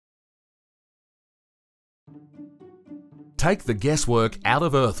Take the guesswork out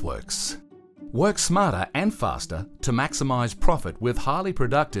of earthworks. Work smarter and faster to maximise profit with highly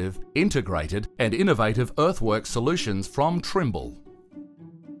productive, integrated and innovative earthwork solutions from Trimble.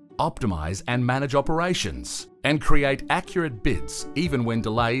 Optimise and manage operations and create accurate bids even when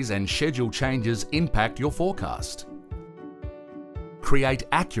delays and schedule changes impact your forecast. Create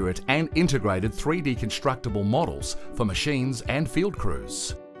accurate and integrated 3D constructible models for machines and field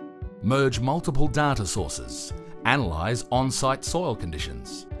crews. Merge multiple data sources, analyse on-site soil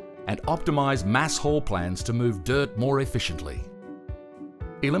conditions, and optimise mass haul plans to move dirt more efficiently.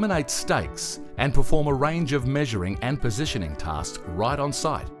 Eliminate stakes and perform a range of measuring and positioning tasks right on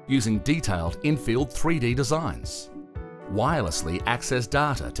site using detailed in-field 3D designs. Wirelessly access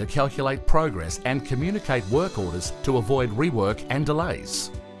data to calculate progress and communicate work orders to avoid rework and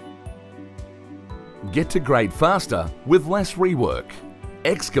delays. Get to grade faster with less rework.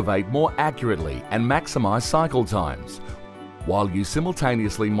 Excavate more accurately and maximise cycle times, while you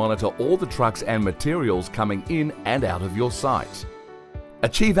simultaneously monitor all the trucks and materials coming in and out of your site.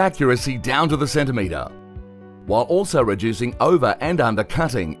 Achieve accuracy down to the centimetre, while also reducing over and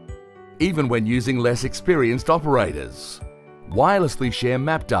undercutting, even when using less experienced operators. Wirelessly share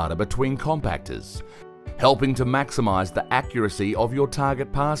map data between compactors, helping to maximise the accuracy of your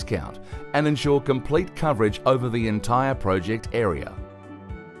target pass count and ensure complete coverage over the entire project area.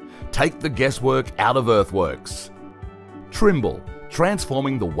 Take the guesswork out of earthworks. Trimble,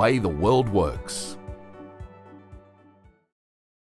 transforming the way the world works.